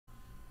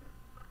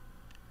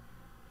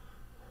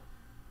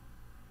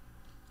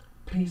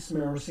Peace,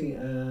 mercy,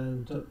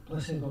 and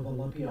blessing of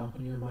Allah be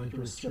upon you, my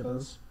dear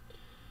students.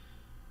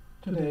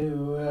 Today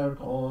we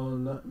work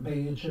on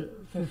page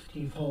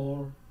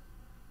 54,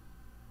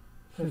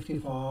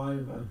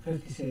 55, and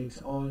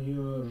 56 on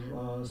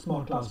your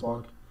smart class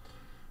book,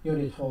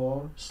 Unit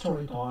 4,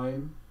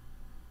 Storytime,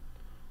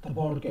 the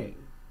board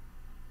game.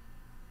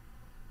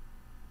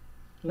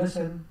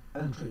 Listen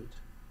and read.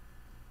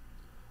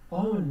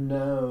 Oh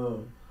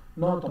no,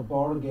 not a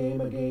board game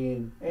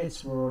again,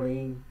 it's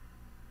boring.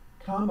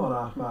 Come on,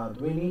 Ahmad,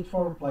 we need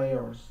 4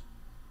 players.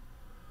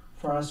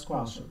 First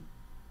question.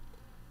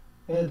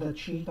 Is the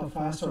cheetah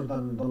faster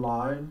than the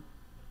lion?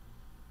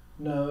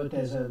 No, it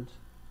isn't.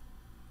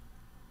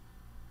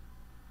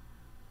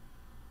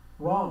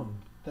 Wrong.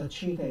 The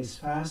cheetah is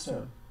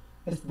faster.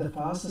 It's the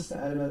fastest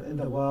animal in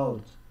the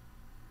world.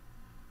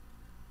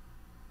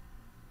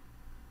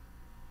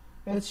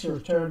 It's your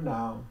turn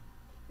now.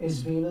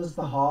 Is Venus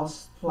the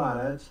hottest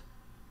planet?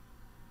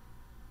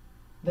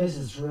 This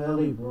is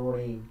really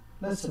boring.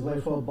 Let's play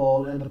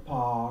football in the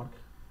park.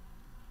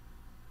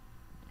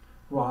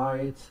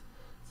 Right.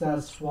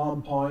 That's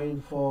 1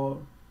 point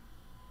for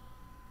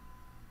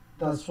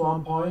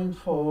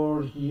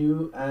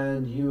you,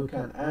 and you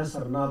can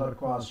answer another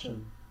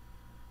question.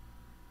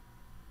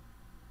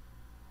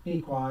 Be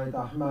quiet,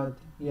 Ahmed.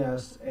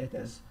 Yes, it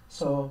is.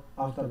 So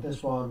after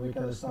this one we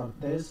can start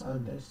this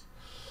and this.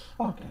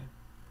 Okay.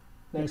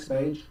 Next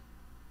page.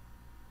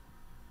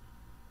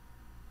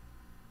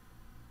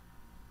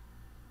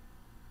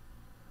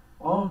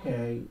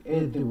 Okay,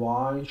 is the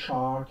white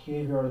shark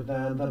heavier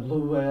than the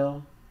blue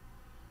whale?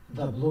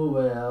 The blue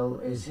whale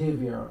is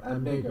heavier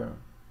and bigger.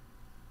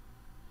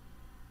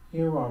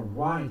 You are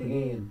right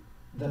again.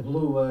 The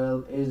blue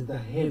whale is the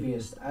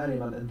heaviest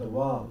animal in the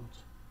world.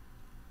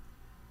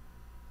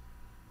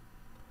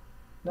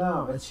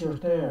 Now it's your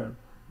turn.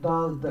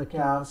 Does the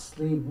cat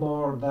sleep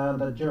more than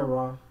the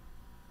giraffe?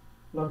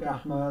 Look,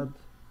 Ahmed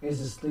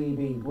is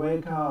sleeping.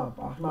 Wake up,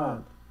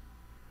 Ahmed.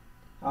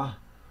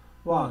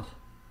 What?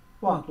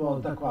 What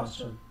was the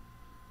question?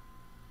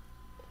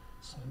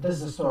 So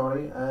this is the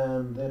story,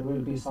 and there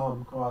will be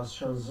some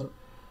questions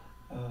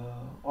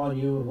on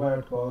your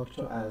workbook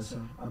to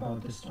answer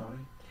about this story.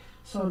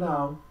 So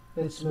now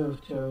let's move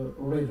to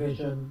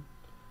revision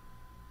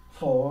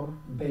 4,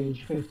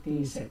 page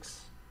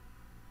 56.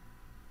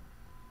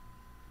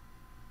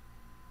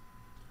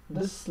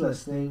 This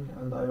listening,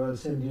 and I will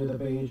send you the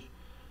page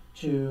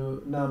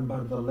to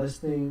number the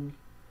listening,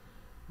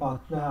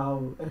 but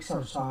now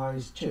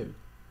exercise 2.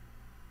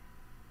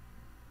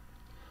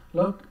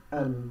 Look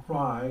and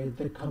write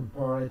the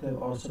comparative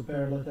or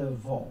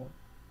superlative form.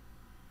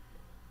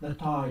 The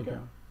tiger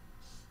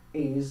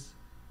is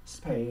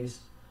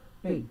space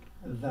big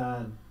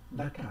than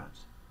the cat.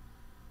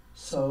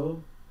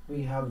 So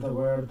we have the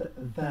word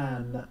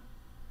than.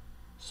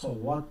 So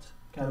what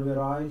can we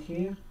write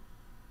here?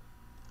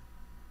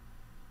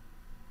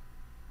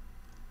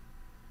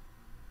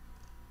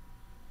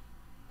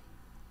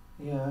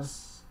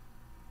 Yes,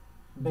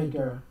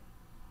 bigger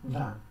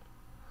than.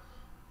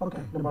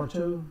 Okay, number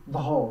 2, the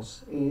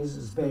horse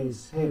is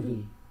space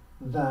heavy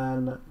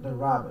than the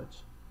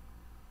rabbit.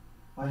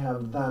 I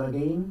have than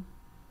again,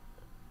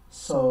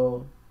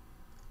 so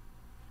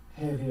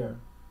heavier.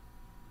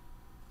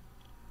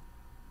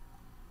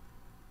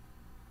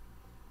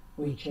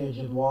 We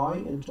changed Y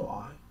into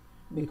I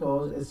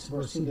because it's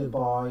preceded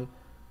by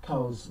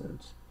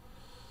consonant.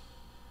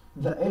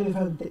 The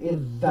elephant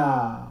is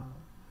the.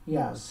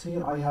 Yes,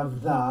 here I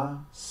have the,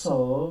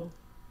 so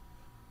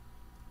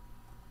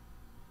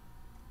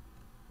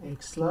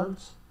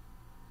excellent,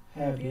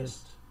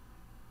 heaviest.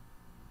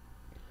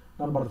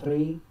 Number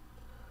 3,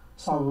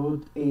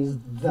 Saud is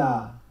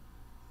the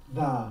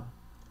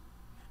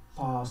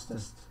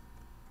fastest.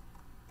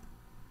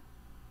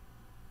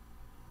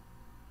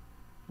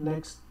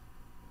 Next,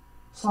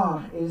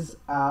 Sarah is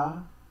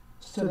a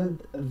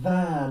student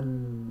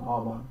than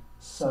Omar,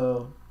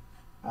 so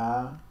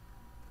a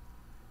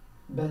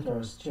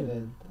better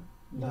student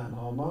than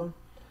Omar.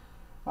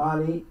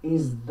 Ali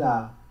is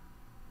the,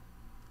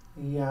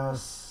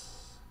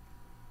 yes,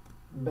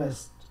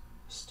 best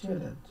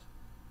student.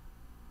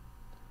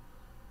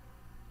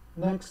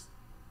 Next,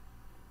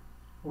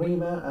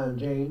 Rima and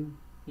Jane.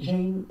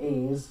 Jane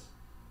is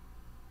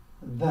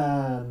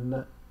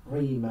than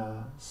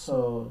Rima,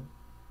 so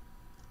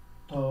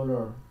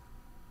taller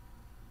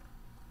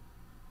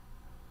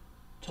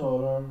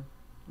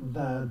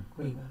than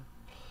Rima.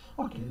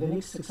 Okay, the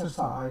next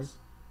exercise.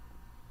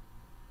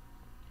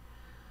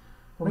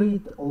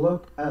 Read,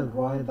 look, and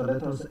write the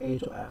letters A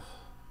to F.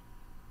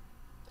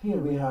 Here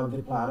we have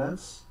the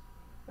planets,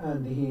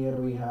 and here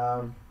we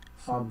have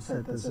some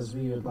sentences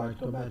we would like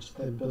to match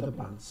them to the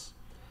planets.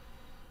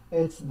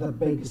 It's the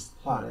biggest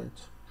planet.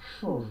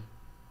 Sure.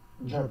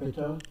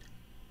 Jupiter.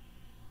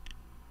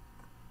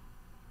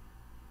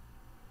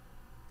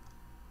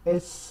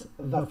 It's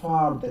the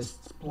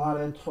farthest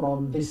planet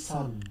from the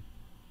sun.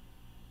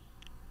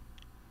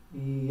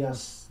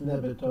 Yes,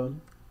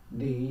 Neptune.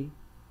 D.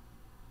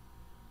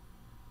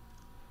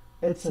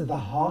 It's the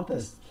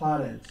hottest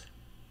planet.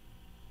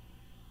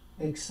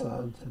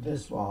 Excellent.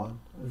 This one,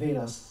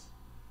 Venus,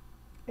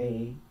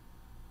 A.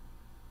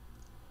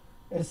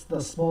 It's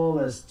the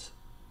smallest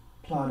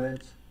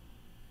planet.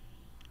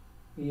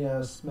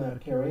 Yes,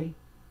 Mercury,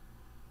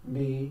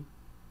 B.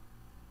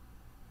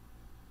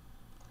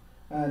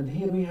 And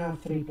here we have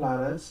three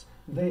planets.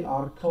 They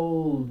are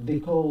called the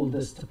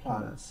coldest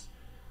planets.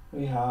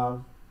 We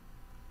have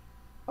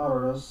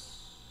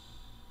Uranus,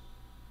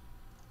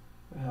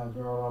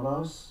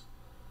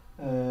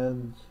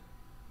 and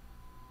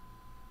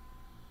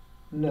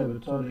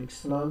Neptune,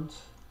 excellent,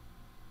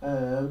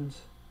 and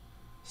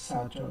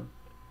Saturn,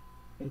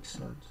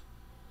 excellent.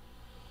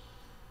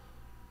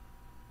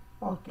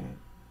 Okay,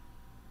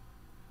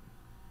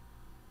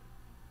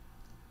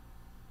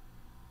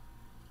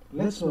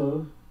 let's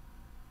move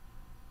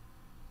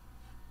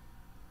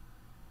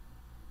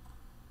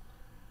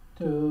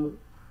to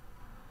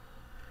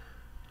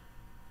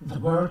the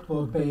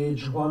workbook,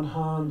 page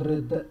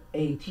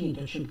 118,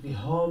 to check the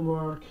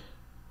homework,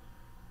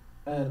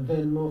 and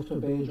then move to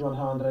page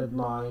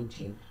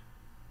 119.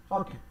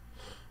 Okay.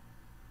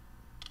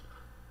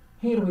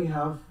 Here we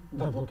have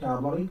the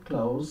vocabulary: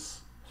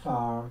 close,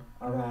 far,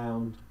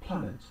 around,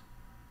 planet.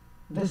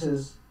 This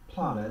is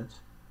planet,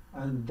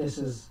 and this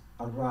is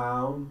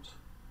around.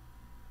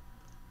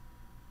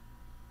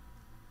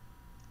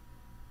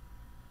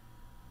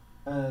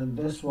 And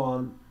this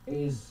one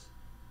is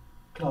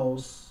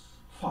close,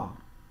 far.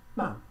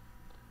 Now,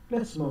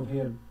 let's move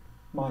here,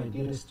 my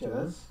dear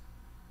students.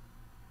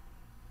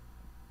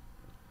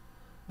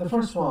 The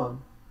first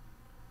one,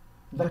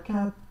 the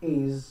cat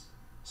is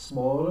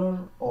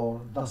smaller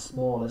or the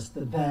smallest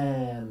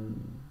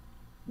than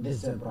the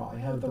zebra. I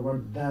have the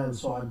word than,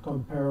 so I'm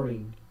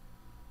comparing.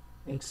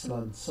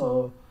 Excellent.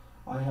 So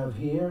I have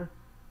here,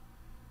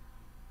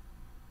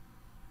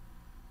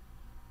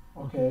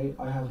 okay,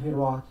 I have here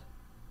what?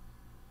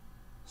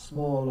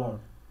 Smaller.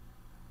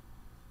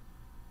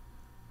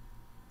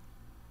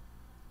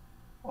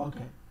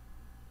 Okay,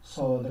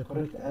 so the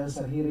correct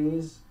answer here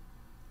is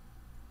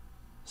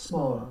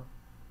smaller.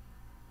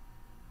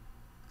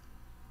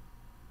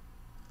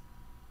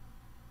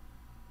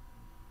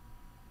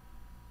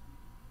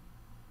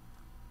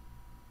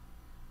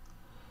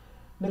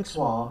 Next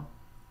one,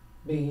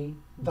 B,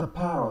 the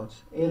parrot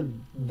is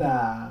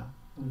the,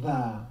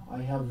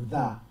 I have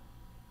the,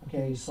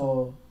 okay,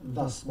 so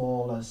the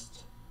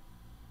smallest.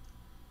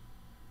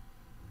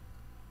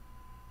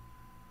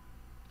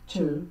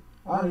 2,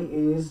 Ali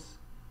is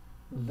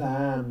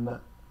than,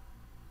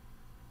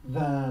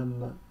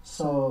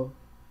 so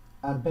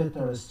a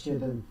better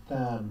student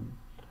than.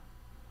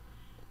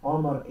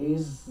 Omar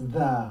is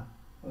the,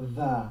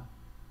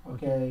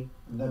 okay,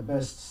 the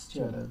best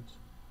student.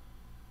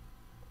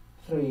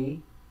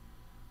 3,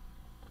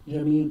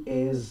 Jamil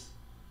is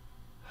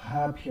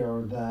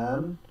happier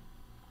than.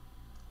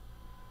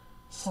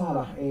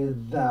 Salah is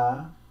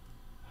the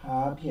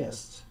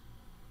happiest.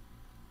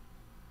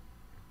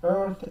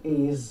 Earth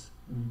is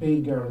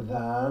bigger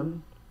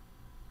than.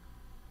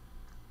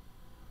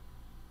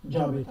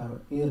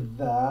 Jupiter is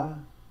the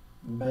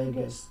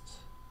biggest.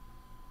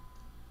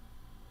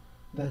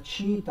 The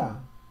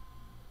cheetah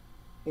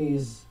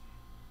is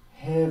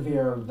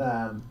heavier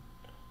than.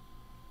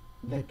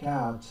 The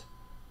cat,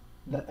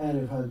 the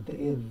elephant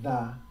is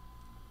the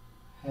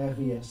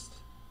heaviest.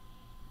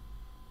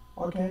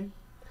 Okay.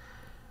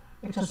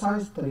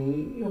 Exercise 3,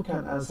 you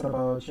can answer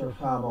about your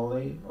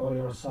family or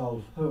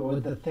yourself. Who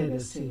is the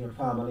thinnest in your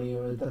family?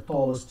 Who is the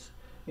tallest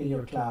in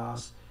your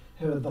class?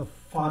 Who is the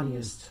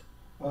funniest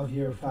of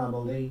your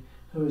family?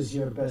 Who is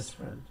your best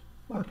friend?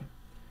 Okay.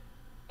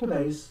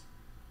 Today's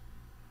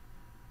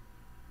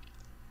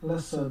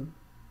lesson.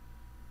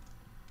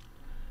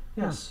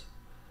 Yes.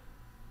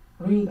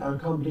 Read and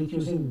complete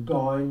using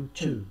going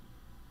to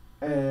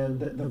and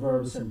the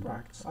verbs in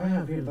brackets. I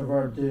have here the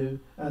verb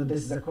do, and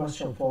this is a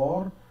question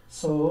for.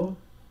 So,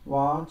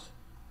 what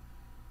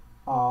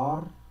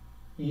are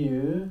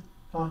you,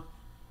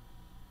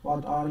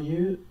 what are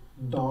you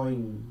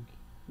doing?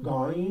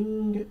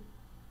 Going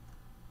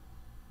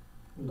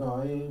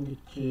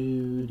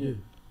to do.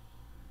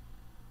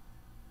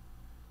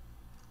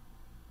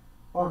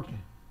 Okay.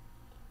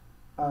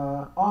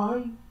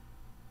 I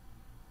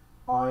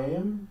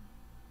am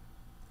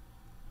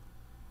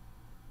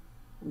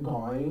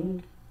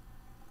going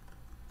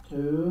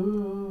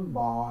to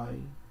buy.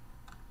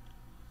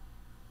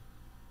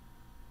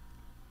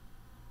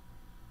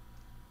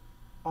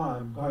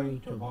 I'm going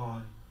to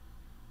buy.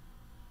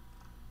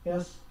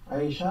 Yes,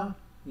 Aisha,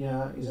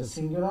 yeah, is a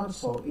singular,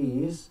 so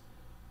is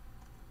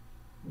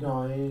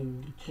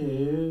going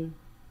to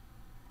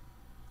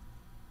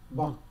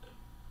book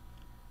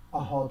a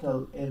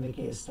hotel in the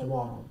case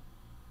tomorrow.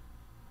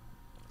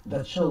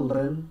 The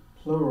children,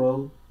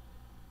 plural,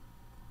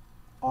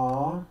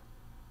 are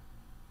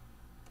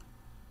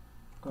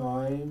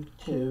going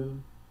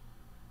to.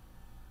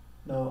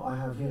 Now I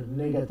have here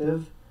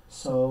negative,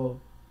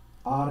 so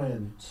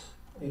aren't.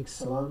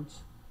 Excellent.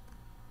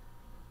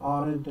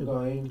 Aren't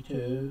going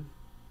to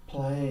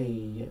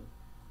play.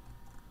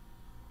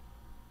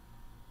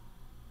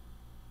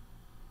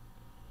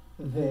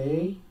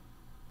 They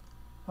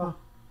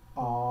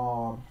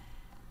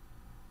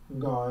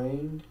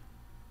going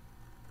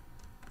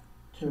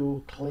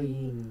to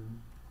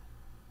clean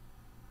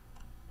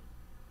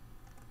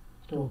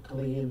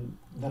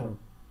the room.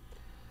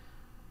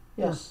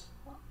 Yes,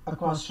 a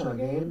question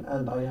again,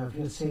 and I have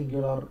here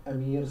singular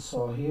Amir,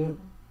 so here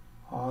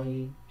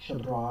I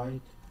should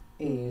write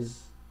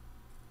is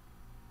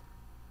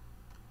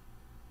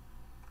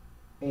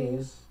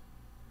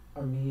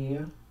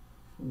Amir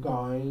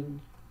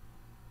going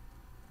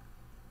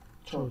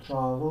to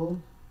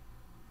travel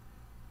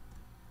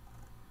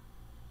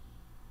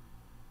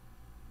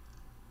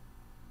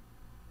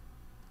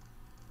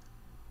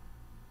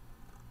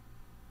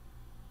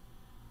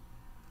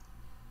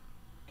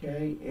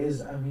Okay,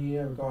 is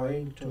Amir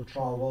going to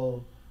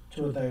travel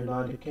to the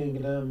United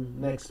Kingdom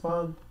next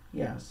month?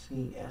 Yes,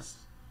 he is.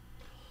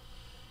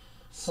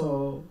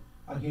 So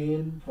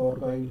again, for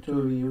going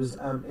to, we use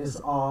is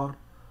are,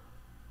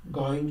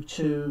 going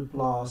to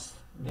plus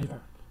the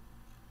verb.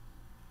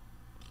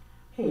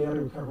 Here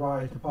you can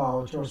write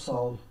about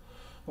yourself.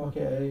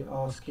 Okay,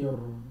 ask your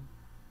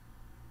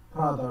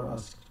brother,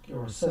 ask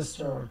your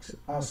sister,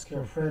 ask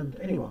your friend,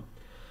 anyone.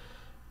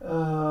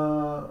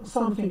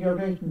 Something you're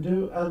going to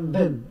do, and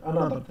then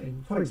another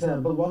thing. For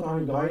example, what are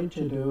you going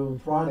to do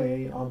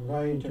Friday? I'm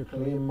going to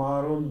clean my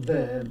room,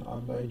 then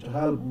I'm going to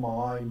help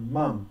my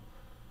mom,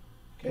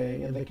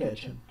 okay, in the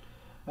kitchen.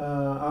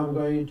 I'm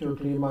going to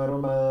clean my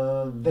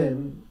room,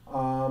 then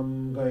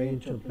I'm going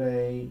to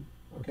play,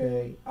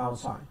 okay,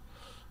 outside.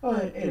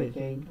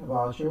 Anything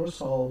about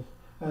yourself,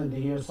 and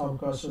here's some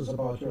questions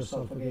about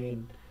yourself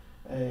again.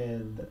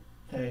 And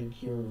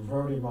thank you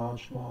very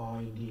much,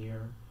 my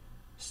dear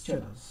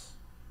students.